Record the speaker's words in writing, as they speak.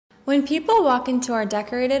When people walk into our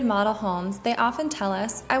decorated model homes, they often tell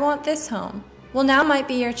us, "I want this home." Well, now might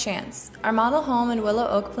be your chance. Our model home in Willow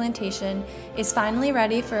Oak Plantation is finally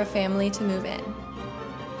ready for a family to move in.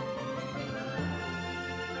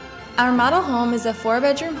 Our model home is a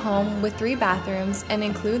 4-bedroom home with 3 bathrooms and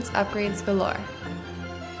includes upgrades galore.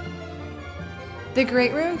 The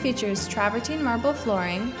great room features travertine marble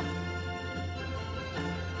flooring,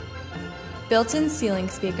 built-in ceiling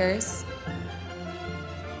speakers,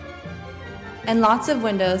 and lots of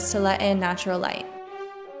windows to let in natural light.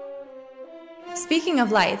 Speaking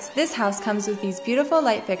of lights, this house comes with these beautiful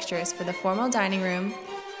light fixtures for the formal dining room,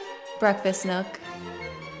 breakfast nook,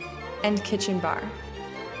 and kitchen bar.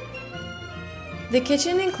 The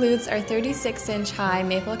kitchen includes our 36-inch high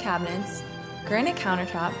maple cabinets, granite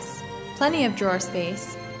countertops, plenty of drawer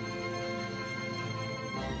space,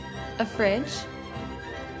 a fridge,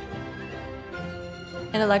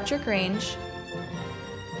 an electric range,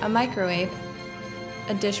 a microwave,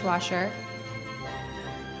 a dishwasher,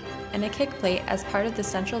 and a kick plate as part of the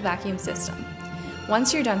central vacuum system.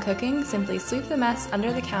 Once you're done cooking, simply sweep the mess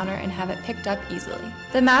under the counter and have it picked up easily.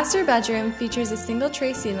 The master bedroom features a single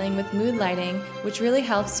tray ceiling with mood lighting, which really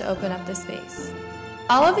helps to open up the space.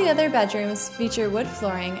 All of the other bedrooms feature wood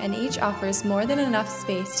flooring, and each offers more than enough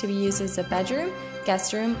space to be used as a bedroom,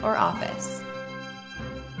 guest room, or office.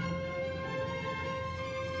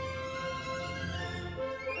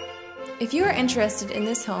 If you are interested in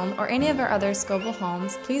this home or any of our other Scoville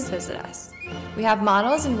homes, please visit us. We have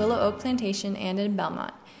models in Willow Oak Plantation and in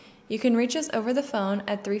Belmont. You can reach us over the phone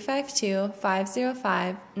at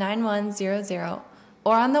 352-505-9100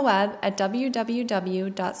 or on the web at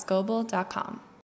www.scoville.com.